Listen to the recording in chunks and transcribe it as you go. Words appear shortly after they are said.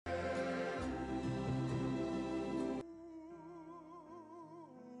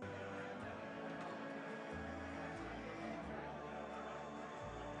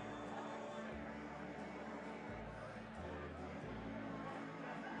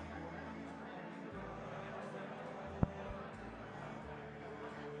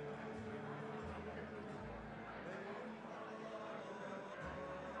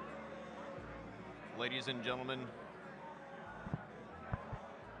Ladies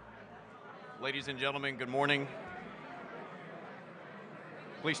and gentlemen, good morning.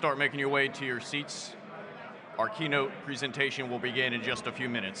 Please start making your way to your seats. Our keynote presentation will begin in just a few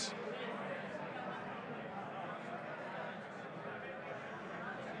minutes.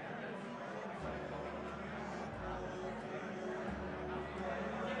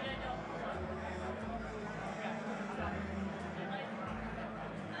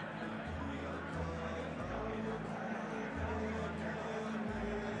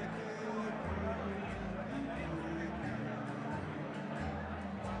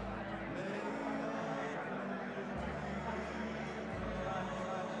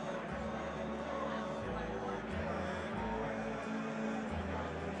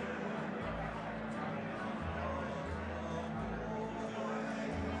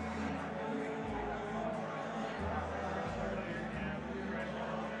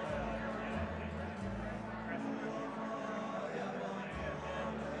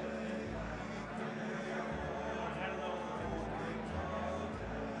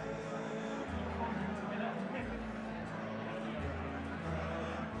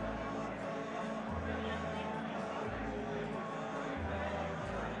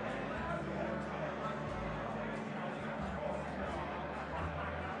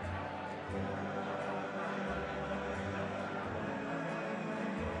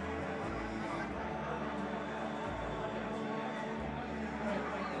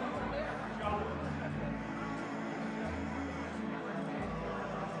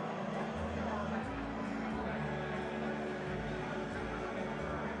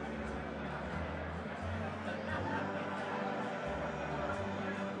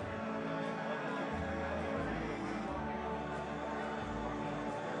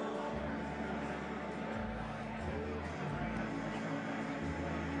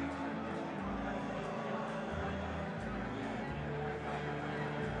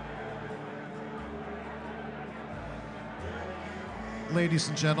 Ladies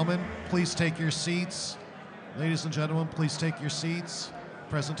and gentlemen, please take your seats. Ladies and gentlemen, please take your seats.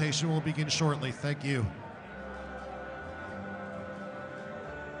 Presentation will begin shortly. Thank you.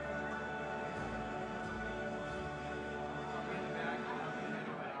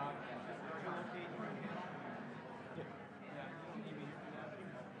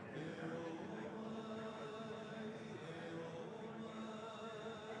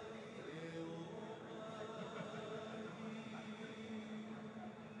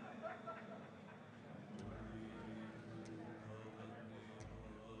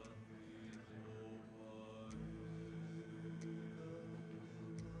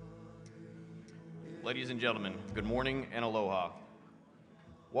 Ladies and gentlemen, good morning and aloha.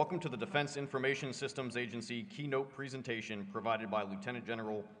 Welcome to the Defense Information Systems Agency keynote presentation provided by Lieutenant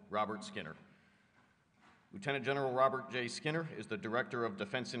General Robert Skinner. Lieutenant General Robert J. Skinner is the Director of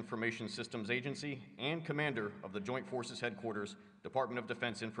Defense Information Systems Agency and Commander of the Joint Forces Headquarters, Department of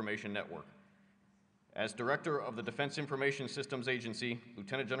Defense Information Network. As Director of the Defense Information Systems Agency,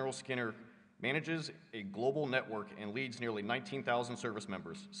 Lieutenant General Skinner manages a global network and leads nearly 19,000 service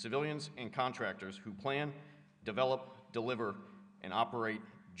members, civilians, and contractors who plan, develop, deliver, and operate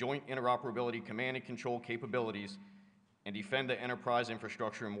joint interoperability command and control capabilities and defend the enterprise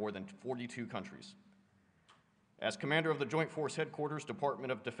infrastructure in more than 42 countries. As Commander of the Joint Force Headquarters,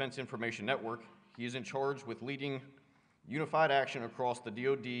 Department of Defense Information Network, he is in charge with leading unified action across the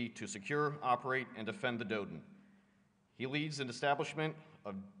DoD to secure, operate, and defend the DoD. He leads an establishment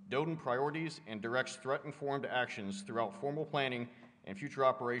of DoD priorities and directs threat-informed actions throughout formal planning and future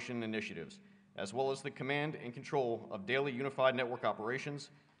operation initiatives, as well as the command and control of daily unified network operations,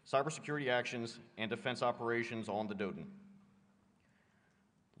 cybersecurity actions, and defense operations on the DoD.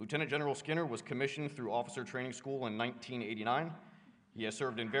 Lieutenant General Skinner was commissioned through Officer Training School in 1989. He has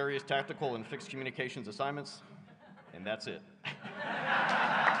served in various tactical and fixed communications assignments, and that's it.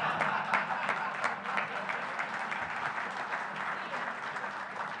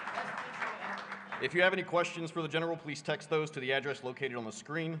 If you have any questions for the General, please text those to the address located on the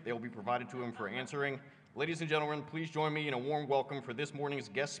screen. They will be provided to him for answering. Ladies and gentlemen, please join me in a warm welcome for this morning's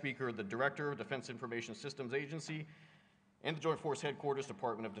guest speaker, the Director of Defense Information Systems Agency and the Joint Force Headquarters,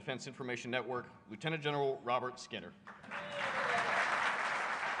 Department of Defense Information Network, Lieutenant General Robert Skinner.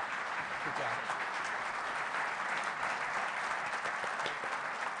 Good job.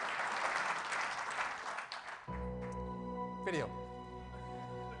 Video.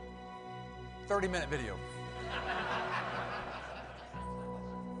 30-minute video.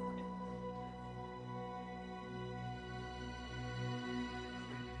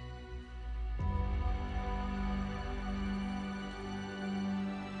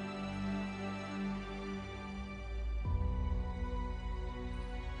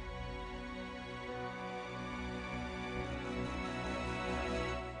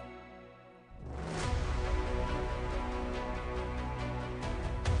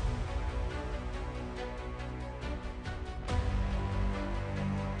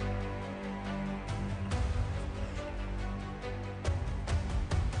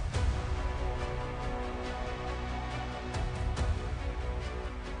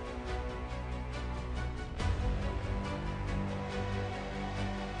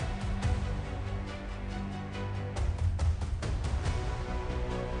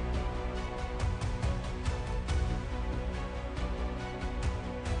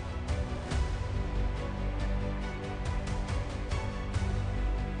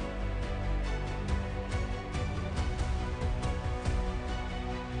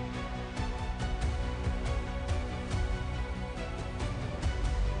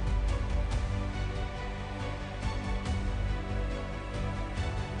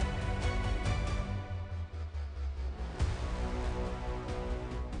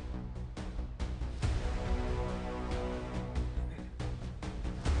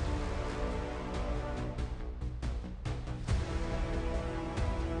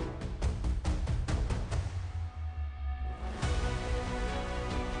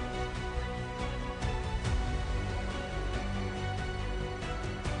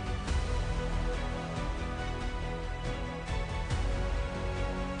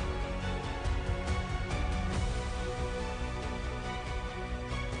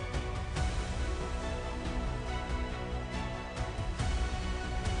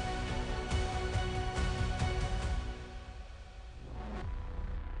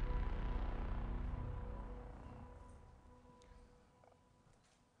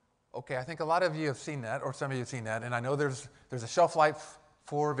 Okay, I think a lot of you have seen that, or some of you have seen that, and I know there's a shelf life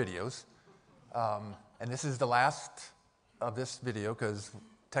for videos, and this is the last of this video because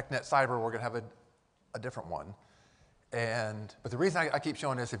TechNet Cyber, we're going to have a different one. But the reason I keep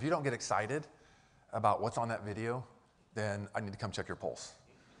showing this, if you don't get excited about what's on that video, then I need to come check your pulse.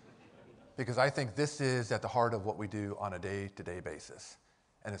 Because I think this is at the heart of what we do on a day-to-day basis.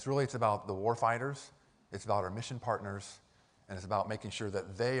 And it's about the warfighters, it's about our mission partners, and it's about making sure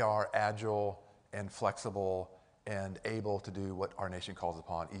that they are agile and flexible and able to do what our nation calls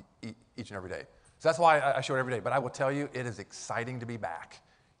upon each and every day. So that's why I show it every day. But I will tell you, it is exciting to be back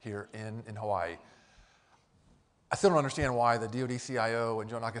here in Hawaii. I still don't understand why the DoD CIO and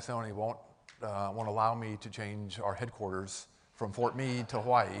Joe Nakasone won't allow me to change our headquarters from Fort Meade to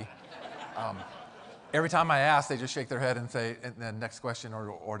Hawaii. Every time I ask, they just shake their head and say, and then next question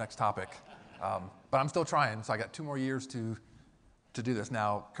or next topic. But I'm still trying, so I got 2 more years to do this.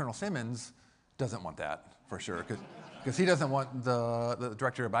 Now, Colonel Simmons doesn't want that, for sure, because he doesn't want the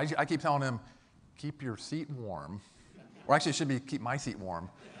director. But I keep telling him, keep your seat warm. Or actually, it should be keep my seat warm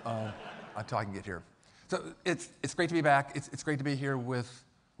until I can get here. So it's great to be back. It's great to be here with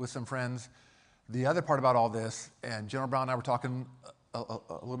some friends. The other part about all this, and General Brown and I were talking a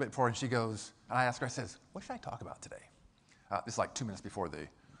little bit before, and she goes, and I asked her, I says, what should I talk about today? This is like 2 minutes before the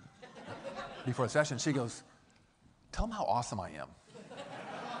session. She goes, tell them how awesome I am.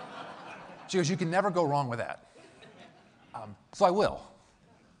 She goes, you can never go wrong with that. So I will.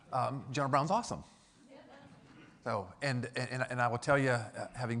 General Brown's awesome. So, and I will tell you,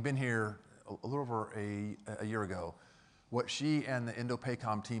 having been here a little over a year ago, what she and the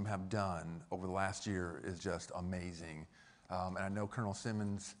Indo-Pacific team have done over the last year is just amazing. And I know Colonel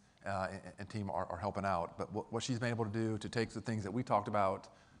Simmons and team are helping out, but what she's been able to do to take the things that we talked about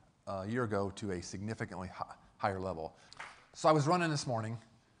a year ago to a significantly higher level. So I was running this morning,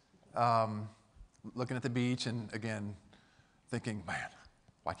 looking at the beach, and again, thinking, man,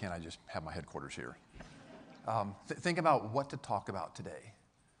 why can't I just have my headquarters here? Think about what to talk about today,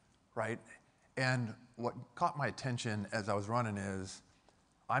 right? And what caught my attention as I was running is,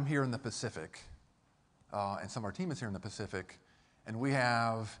 I'm here in the Pacific, and some of our team is here in the Pacific, and we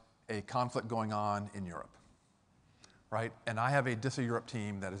have a conflict going on in Europe, right? And I have a DISA Europe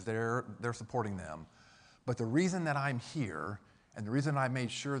team that is there, they're supporting them. But the reason that I'm here, and the reason I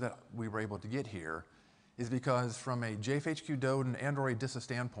made sure that we were able to get here, is because from a JFHQ DODE and or a DISA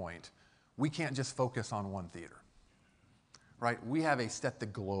standpoint, we can't just focus on one theater, right? We have a set the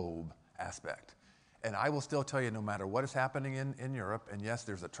globe aspect. And I will still tell you, no matter what is happening in Europe, and yes,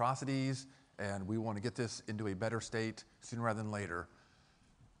 there's atrocities, and we want to get this into a better state sooner rather than later,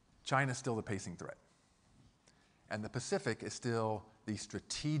 China's still the pacing threat. And the Pacific is still the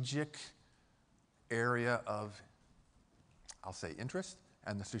strategic area of, I'll say, interest,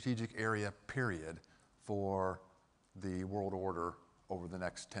 and the strategic area, period, for the world order over the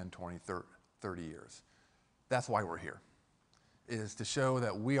next 10, 20, 30 years. That's why we're here, is to show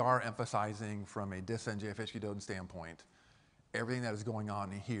that we are emphasizing from a DISA and JFHQ DODE standpoint everything that is going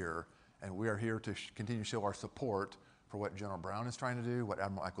on here, and we are here to continue to show our support for what General Brown is trying to do, what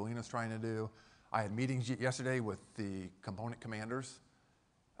Admiral Aquilino is trying to do. I had meetings yesterday with the component commanders,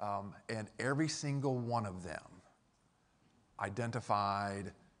 and every single one of them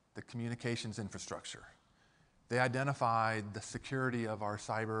identified the communications infrastructure. They identified the security of our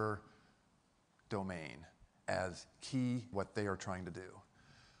cyber domain as key what they are trying to do.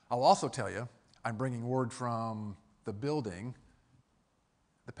 I'll also tell you, I'm bringing word from the building,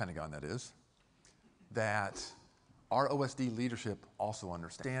 the Pentagon that is, that our OSD leadership also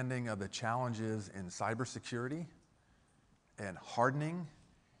understanding of the challenges in cybersecurity and hardening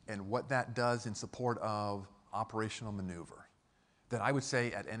and what that does in support of operational maneuver that I would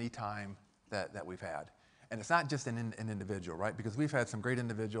say at any time that we've had. And it's not just an individual, right? Because we've had some great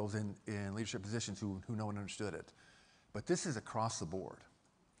individuals in leadership positions who know and understood it. But this is across the board.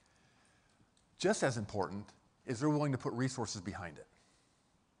 Just as important is they're willing to put resources behind it.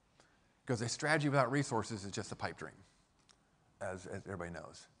 Because a strategy without resources is just a pipe dream, as everybody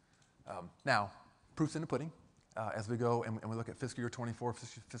knows. Now, proof's in the pudding as we go and we look at fiscal year 24,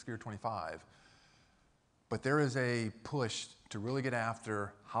 fiscal year 25. But there is a push to really get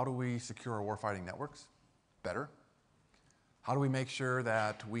after how do we secure our warfighting networks better? How do we make sure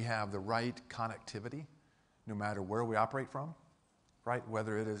that we have the right connectivity no matter where we operate from, right?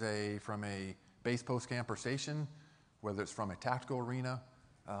 Whether it is from a base, post, camp, or station, whether it's from a tactical arena,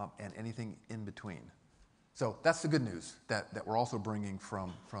 and anything in between. So that's the good news that we're also bringing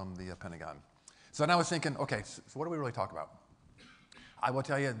from the Pentagon. So now I was thinking, okay, so what do we really talk about? I will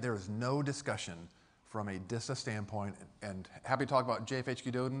tell you, there is no discussion from a DISA standpoint, and happy to talk about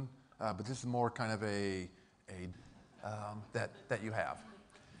JFHQ DODE but this is more kind of that you have.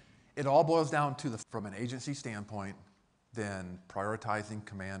 It all boils down to, from an agency standpoint, then prioritizing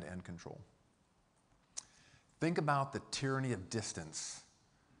command and control. Think about the tyranny of distance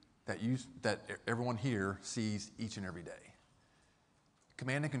that everyone here sees each and every day.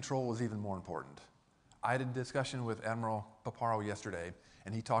 Command and control is even more important. I had a discussion with Admiral Paparo yesterday,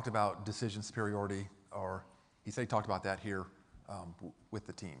 and he talked about decision superiority, or he said he talked about that here with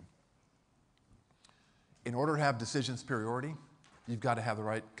the team. In order to have decision superiority, you've got to have the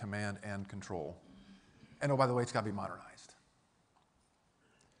right command and control. And oh, by the way, it's got to be modernized.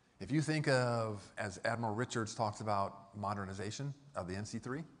 If you think of, as Admiral Richards talks about, modernization of the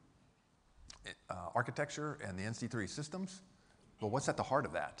NC3 architecture and the NC3 systems, well, what's at the heart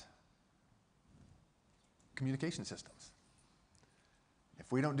of that? Communication systems.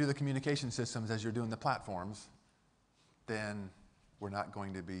 If we don't do the communication systems as you're doing the platforms, then we're not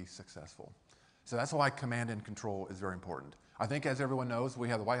going to be successful. So that's why command and control is very important. I think, as everyone knows, we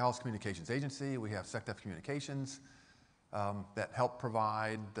have the White House Communications Agency, we have SecDef Communications that help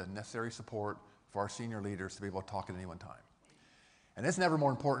provide the necessary support for our senior leaders to be able to talk at any one time. And it's never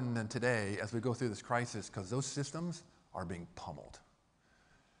more important than today as we go through this crisis, because those systems are being pummeled.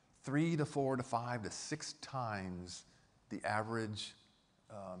 3 to 4 to 5 to 6 times the average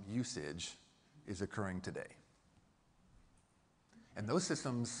usage is occurring today. And those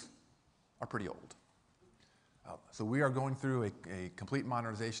systems are pretty old. So we are going through a complete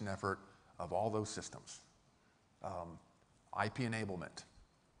modernization effort of all those systems. IP enablement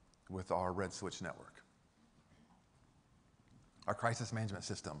with our Red Switch network. Our crisis management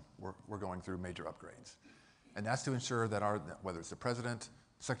system, we're going through major upgrades. And that's to ensure that whether it's the President,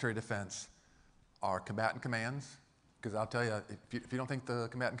 Secretary of Defense, our combatant commands, because I'll tell you, if you don't think the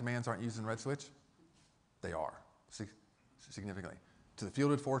combatant commands aren't using Red Switch, they are, significantly, to the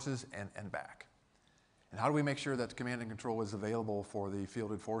fielded forces and back. And how do we make sure that the command and control is available for the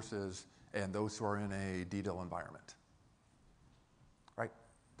fielded forces and those who are in a DDIL environment? Right?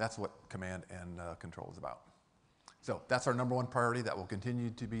 That's what command and control is about. So that's our number one priority. That will continue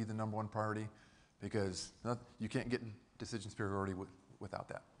to be the number one priority, because you can't get decision superiority without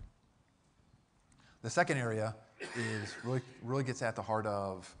that. The second area is really gets at the heart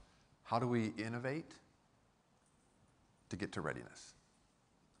of how do we innovate to get to readiness.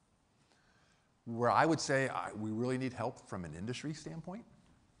 Where I would say we really need help from an industry standpoint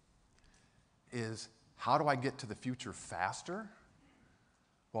is, how do I get to the future faster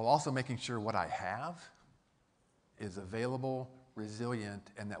while also making sure what I have is available,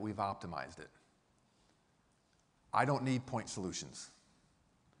 resilient, and that we've optimized it. I don't need point solutions.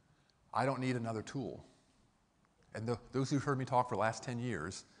 I don't need another tool. And those who've heard me talk for the last 10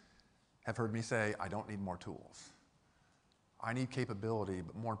 years have heard me say, I don't need more tools. I need capability,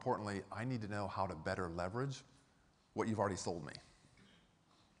 but more importantly, I need to know how to better leverage what you've already sold me.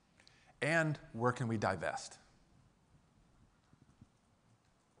 And where can we divest?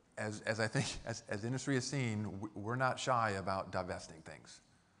 As I think, as industry has seen, we're not shy about divesting things.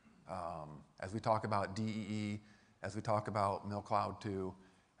 As we talk about DEE, as we talk about MilCloud 2,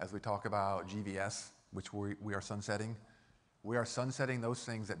 as we talk about GVS, which we are sunsetting, we are sunsetting those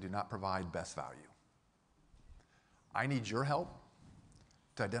things that do not provide best value. I need your help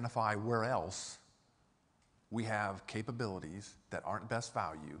to identify where else we have capabilities that aren't best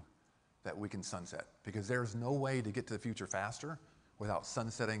value that we can sunset, because there's no way to get to the future faster without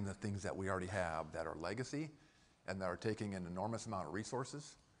sunsetting the things that we already have that are legacy and that are taking an enormous amount of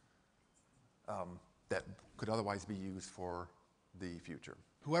resources that could otherwise be used for the future.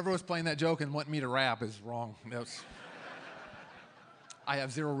 Whoever was playing that joke and wanting me to rap is wrong. I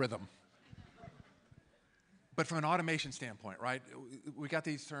have zero rhythm. But from an automation standpoint, right, we got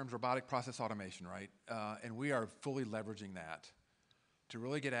these terms, robotic process automation, right? And we are fully leveraging that to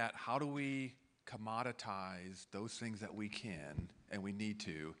really get at how do we commoditize those things that we can and we need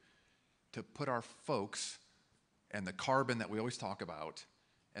to put our folks and the carbon that we always talk about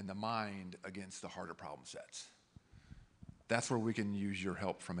and the mind against the harder problem sets. That's where we can use your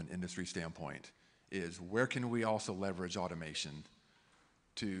help from an industry standpoint, is where can we also leverage automation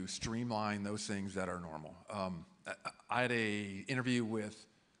to streamline those things that are normal. I had an interview with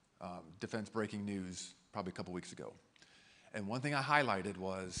Defense Breaking News probably a couple weeks ago. And one thing I highlighted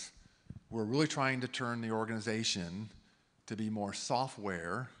was we're really trying to turn the organization to be more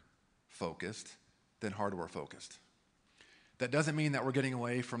software focused than hardware focused. That doesn't mean that we're getting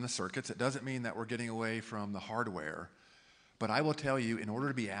away from the circuits. It doesn't mean that we're getting away from the hardware. But I will tell you, in order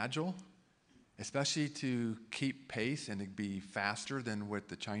to be agile, especially to keep pace and to be faster than what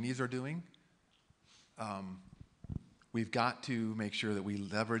the Chinese are doing, we've got to make sure that we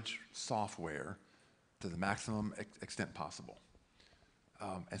leverage software to the maximum extent possible.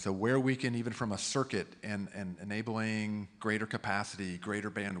 And so where we can, even from a circuit and enabling greater capacity,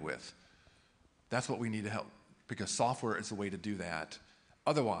 greater bandwidth, that's what we need to help, because software is the way to do that.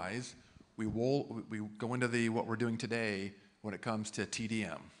 Otherwise, we go into what we're doing today when it comes to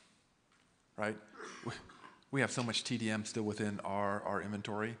TDM, right? We have so much TDM still within our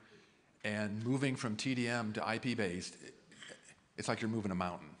inventory, and moving from TDM to IP-based, it's like you're moving a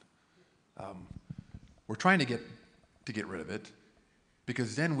mountain. We're trying to get rid of it,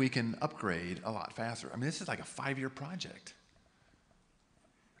 because then we can upgrade a lot faster. I mean, this is like a 5-year project.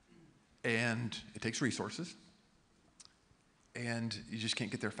 And it takes resources, and you just can't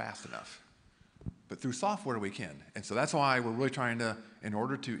get there fast enough. But through software, we can. And so that's why we're really trying to, in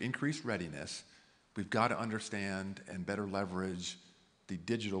order to increase readiness, we've got to understand and better leverage the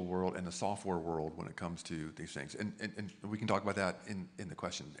digital world and the software world when it comes to these things. And we can talk about that in the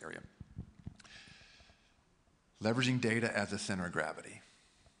question area. Leveraging data as a center of gravity.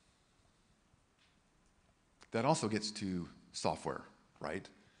 That also gets to software, right?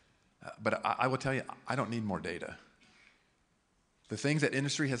 But I will tell you, I don't need more data. The things that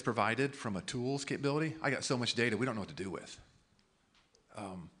industry has provided from a tools capability, I got so much data we don't know what to do with.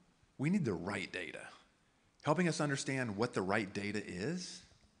 We need the right data. Helping us understand what the right data is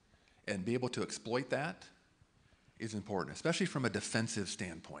and be able to exploit that is important, especially from a defensive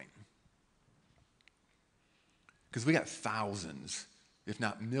standpoint. Because we got thousands, if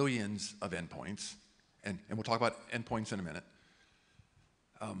not millions, of endpoints, and we'll talk about endpoints in a minute.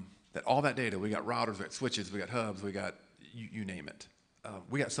 That all that data, we got routers, we got switches, we got hubs, we got you name it.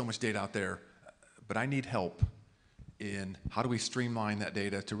 We got so much data out there, but I need help in how do we streamline that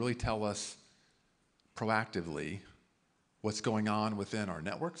data to really tell us proactively what's going on within our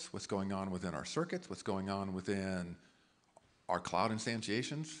networks, what's going on within our circuits, what's going on within our cloud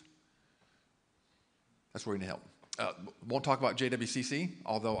instantiations. That's where we need help. Won't talk about JWCC,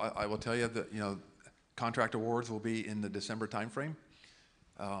 although I will tell you that contract awards will be in the December timeframe.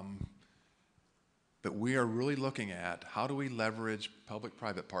 But we are really looking at how do we leverage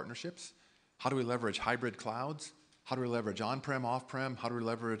public-private partnerships? How do we leverage hybrid clouds? How do we leverage on-prem, off-prem? How do we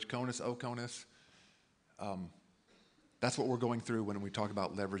leverage CONUS, OCONUS? That's what we're going through when we talk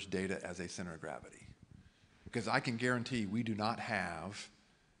about leverage data as a center of gravity. Because I can guarantee we do not have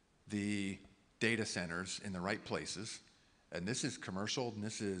the data centers in the right places, and this is commercial and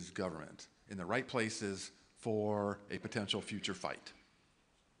this is government, in the right places for a potential future fight.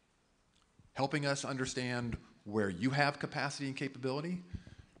 Helping us understand where you have capacity and capability,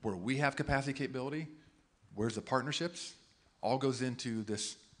 where we have capacity and capability, where's the partnerships, all goes into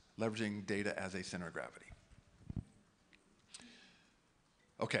this leveraging data as a center of gravity.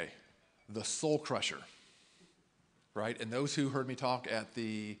 Okay, the soul crusher, right? And those who heard me talk at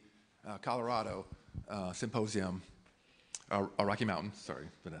the Colorado Symposium, Rocky Mountain, sorry,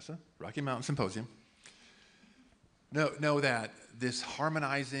 Vanessa, Rocky Mountain Symposium, know that this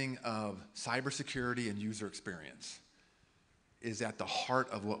harmonizing of cybersecurity and user experience is at the heart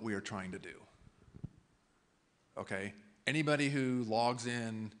of what we are trying to do. Okay? Anybody who logs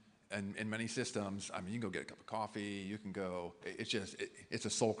in many systems, I mean, you can go get a cup of coffee, you can go, it's a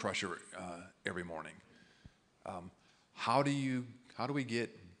soul crusher every morning. How do we get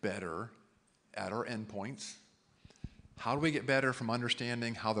better at our endpoints? How do we get better from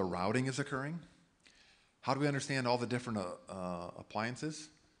understanding how the routing is occurring? How do we understand all the different appliances?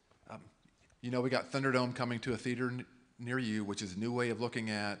 We got Thunderdome coming to a theater near you, which is a new way of looking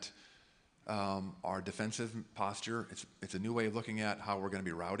at our defensive posture. It's a new way of looking at how we're going to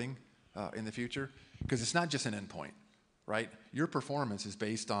be routing in the future, because it's not just an endpoint, right? Your performance is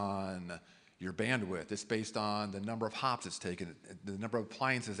based on your bandwidth. It's based on the number of hops it's taken, the number of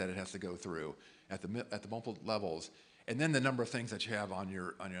appliances that it has to go through at the multiple levels, and then the number of things that you have on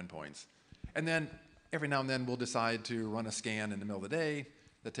your endpoints. And then every now and then we'll decide to run a scan in the middle of the day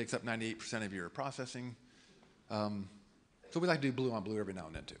that takes up 98% of your processing. So we like to do blue on blue every now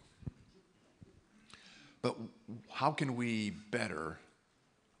and then too. But how can we better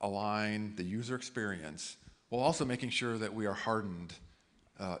align the user experience while also making sure that we are hardened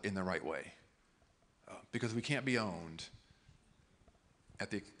in the right way? Because we can't be owned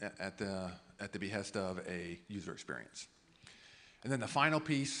at the behest of a user experience. And then the final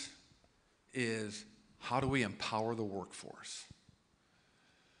piece is, how do we empower the workforce?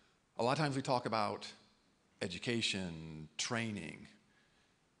 A lot of times we talk about education, training,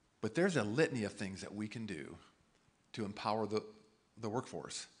 but there's a litany of things that we can do to empower the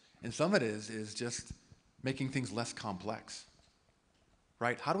workforce. And some of it is just making things less complex,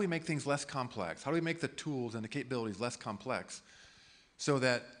 right? How do we make things less complex? How do we make the tools and the capabilities less complex so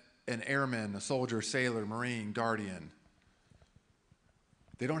that an airman, a soldier, sailor, Marine, Guardian,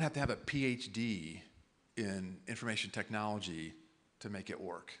 they don't have to have a PhD in information technology to make it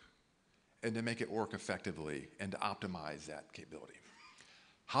work, and to make it work effectively, and to optimize that capability.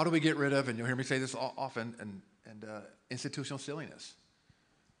 How do we get rid of, and you'll hear me say this often, institutional silliness,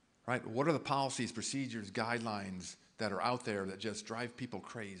 right? What are the policies, procedures, guidelines that are out there that just drive people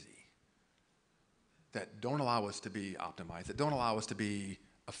crazy, that don't allow us to be optimized, that don't allow us to be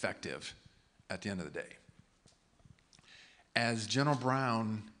effective at the end of the day? As General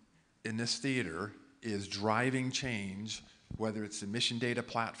Brown in this theater is driving change, whether it's the mission data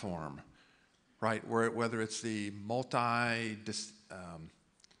platform, right, whether it's the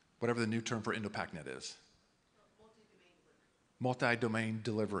whatever the new term for IndoPACnet is. Multi-domain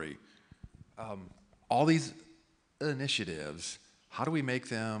delivery. All these initiatives, how do we make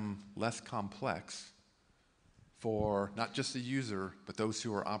them less complex for not just the user, but those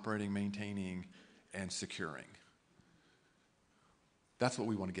who are operating, maintaining, and securing? That's what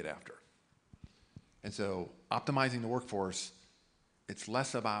we want to get after. And so optimizing the workforce, it's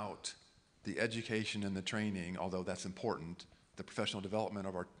less about the education and the training, although that's important, the professional development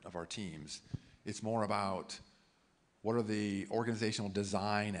of our teams. It's more about what are the organizational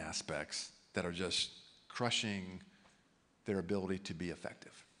design aspects that are just crushing their ability to be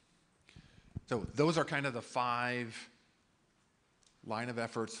effective. So those are kind of the 5 line of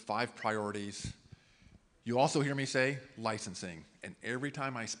efforts, 5 priorities. You also hear me say licensing, and every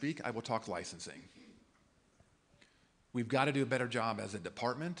time I speak, I will talk licensing. We've got to do a better job as a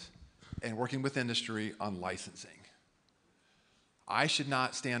department and working with industry on licensing. I should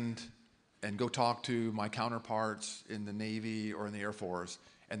not stand and go talk to my counterparts in the Navy or in the Air Force,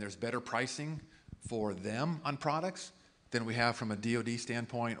 and there's better pricing for them on products than we have from a DoD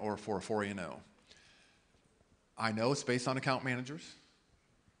standpoint or for a 4E&O. I know it's based on account managers,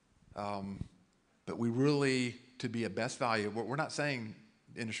 but we really, to be a best value, we're not saying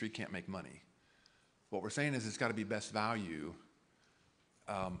the industry can't make money. What we're saying is it's got to be best value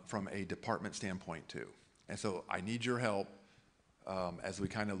from a department standpoint too. And so I need your help as we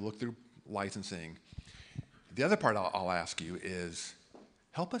kind of look through licensing. The other part I'll ask you is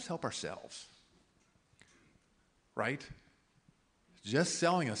help us help ourselves, right? Just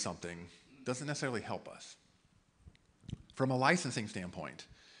selling us something doesn't necessarily help us. From a licensing standpoint,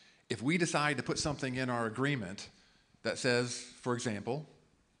 if we decide to put something in our agreement that says, for example,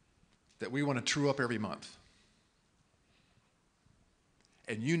 that we want to true up every month,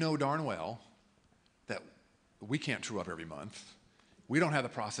 and you know darn well that we can't true up every month, we don't have the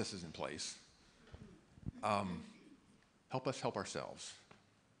processes in place, help us help ourselves.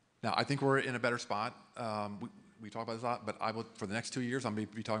 Now, I think we're in a better spot. We talk about this a lot, but for the next 2 years, I'm going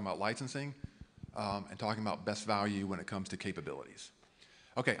to be talking about licensing and talking about best value when it comes to capabilities.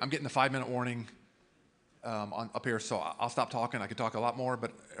 Okay, I'm getting the 5-minute warning up here, so I'll stop talking. I could talk a lot more,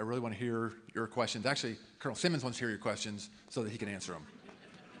 but I really want to hear your questions. Actually, Colonel Simmons wants to hear your questions so that he can answer them.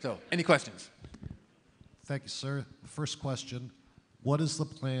 So, any questions? Thank you, sir. First question, what is the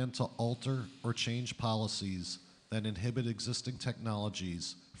plan to alter or change policies that inhibit existing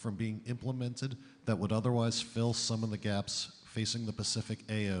technologies from being implemented that would otherwise fill some of the gaps facing the Pacific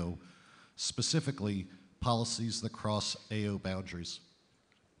AO, specifically policies that cross AO boundaries?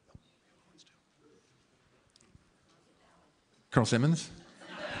 Colonel Simmons?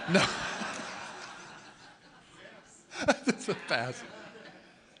 No. That's so fast.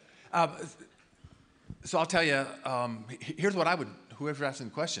 So I'll tell you, here's what I would, whoever's asking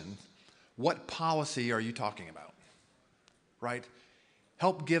the question, what policy are you talking about, right?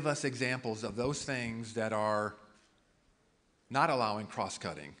 Help give us examples of those things that are not allowing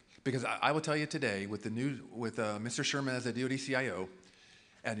cross-cutting. Because I will tell you today, with Mr. Sherman as a DoD CIO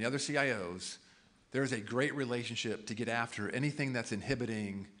and the other CIOs, there's a great relationship to get after anything that's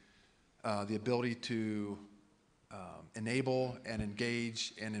inhibiting the ability to enable and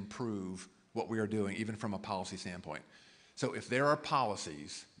engage and improve what we are doing, even from a policy standpoint. So if there are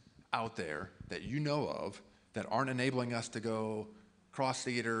policies out there that you know of that aren't enabling us to go cross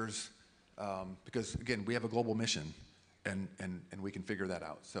theaters, because again, we have a global mission and we can figure that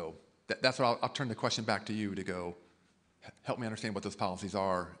out. So that's what I'll turn the question back to you to go, help me understand what those policies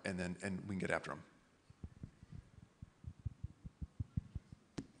are, and we can get after them.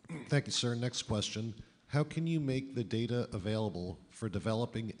 Thank you, sir. Next question. How can you make the data available for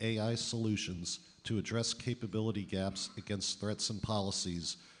developing AI solutions to address capability gaps against threats and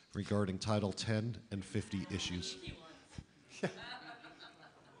policies regarding Title 10 and 50 issues?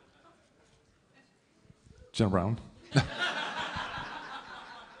 General Brown.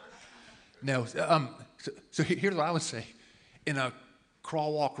 No, so here's what I would say. In a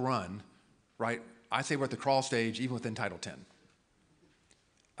crawl, walk, run, right, I say we're at the crawl stage even within Title 10.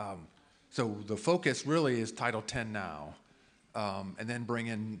 So the focus really is Title 10 now, and then bring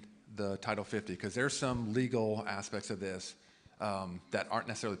in the Title 50, because there's some legal aspects of this that aren't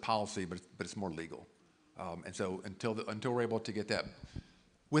necessarily policy, but it's more legal. And so until we're able to get that.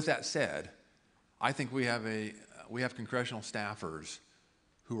 With that said, I think we have congressional staffers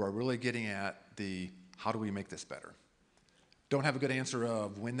who are really getting at how do we make this better. Don't have a good answer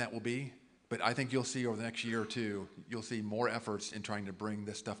of when that will be, but I think you'll see over the next year or two, you'll see more efforts in trying to bring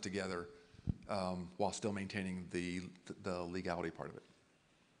this stuff together while still maintaining the legality part of it.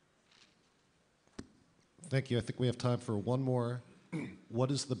 Thank you. I think we have time for one more.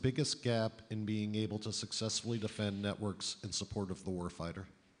 What is the biggest gap in being able to successfully defend networks in support of the warfighter?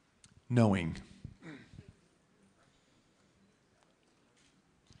 Knowing.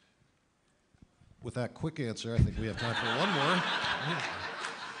 With that quick answer, I think we have time for one more.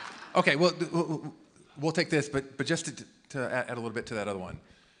 Okay, well, we'll take this, but just to add a little bit to that other one.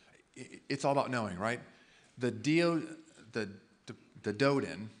 It's all about knowing, right? The DODIN,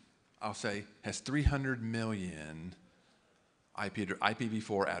 I'll say, has 300 million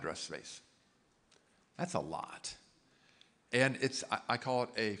IPv4 address space. That's a lot. And I call it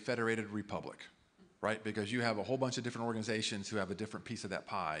a federated republic, right? Because you have a whole bunch of different organizations who have a different piece of that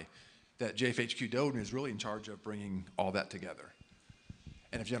pie, that JFHQ DODIN is really in charge of bringing all that together.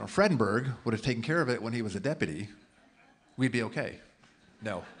 And if General Fredenberg would have taken care of it when he was a deputy, we'd be okay.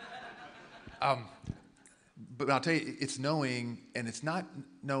 No. But I'll tell you, it's knowing, and it's not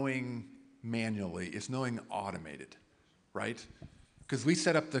knowing manually, it's knowing automated, right? Because we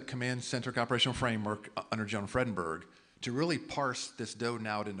set up the command-centric operational framework under General Fredenberg to really parse this DODIN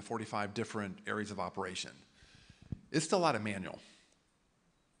out into 45 different areas of operation. It's still a lot of manual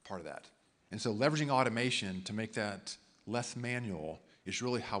part of that. And so leveraging automation to make that less manual is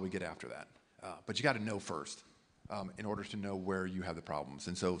really how we get after that. But you got to know first in order to know where you have the problems.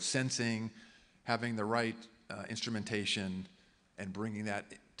 And so sensing, having the right instrumentation, and bringing that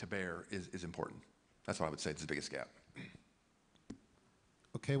to bear is important. That's what I would say is the biggest gap.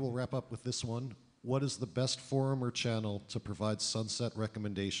 Okay, we'll wrap up with this one. What is the best forum or channel to provide sunset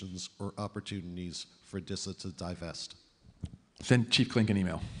recommendations or opportunities for DISA to divest? Send Chief Klink an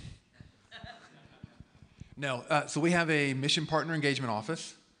email. No, so we have a mission partner engagement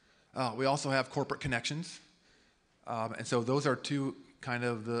office. We also have corporate connections. And so those are two kind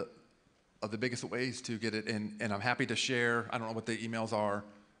of the biggest ways to get it in. And I'm happy to share, I don't know what the emails are,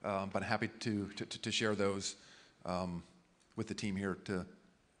 but I'm happy to share those with the team here to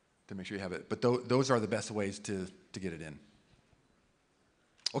make sure you have it. But those are the best ways to get it in.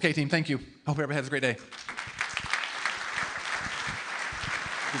 Okay, team, thank you. Hope everybody has a great day.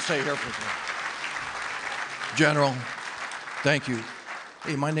 You can stay here for a minute. General, thank you.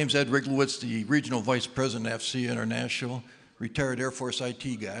 Hey, my name's Ed Riglowitz, the Regional Vice President of AFCEA International, retired Air Force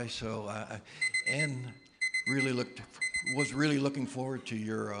IT guy, so and was really looking forward to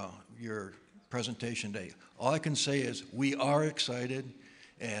your presentation today. All I can say is we are excited,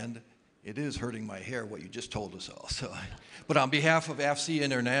 and it is hurting my hair what you just told us all. So, but on behalf of AFCEA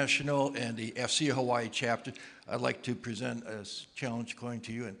International and the AFCEA Hawaii chapter, I'd like to present a challenge coin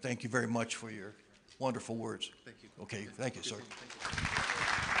to you, and thank you very much for your wonderful words. Thank you. Okay, thank you, sir.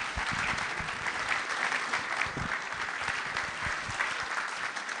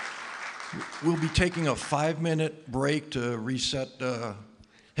 We'll be taking a 5-minute break to reset the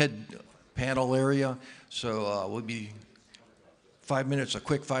head panel area. So we'll be 5 minutes, a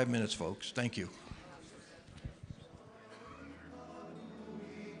quick 5 minutes, folks. Thank you.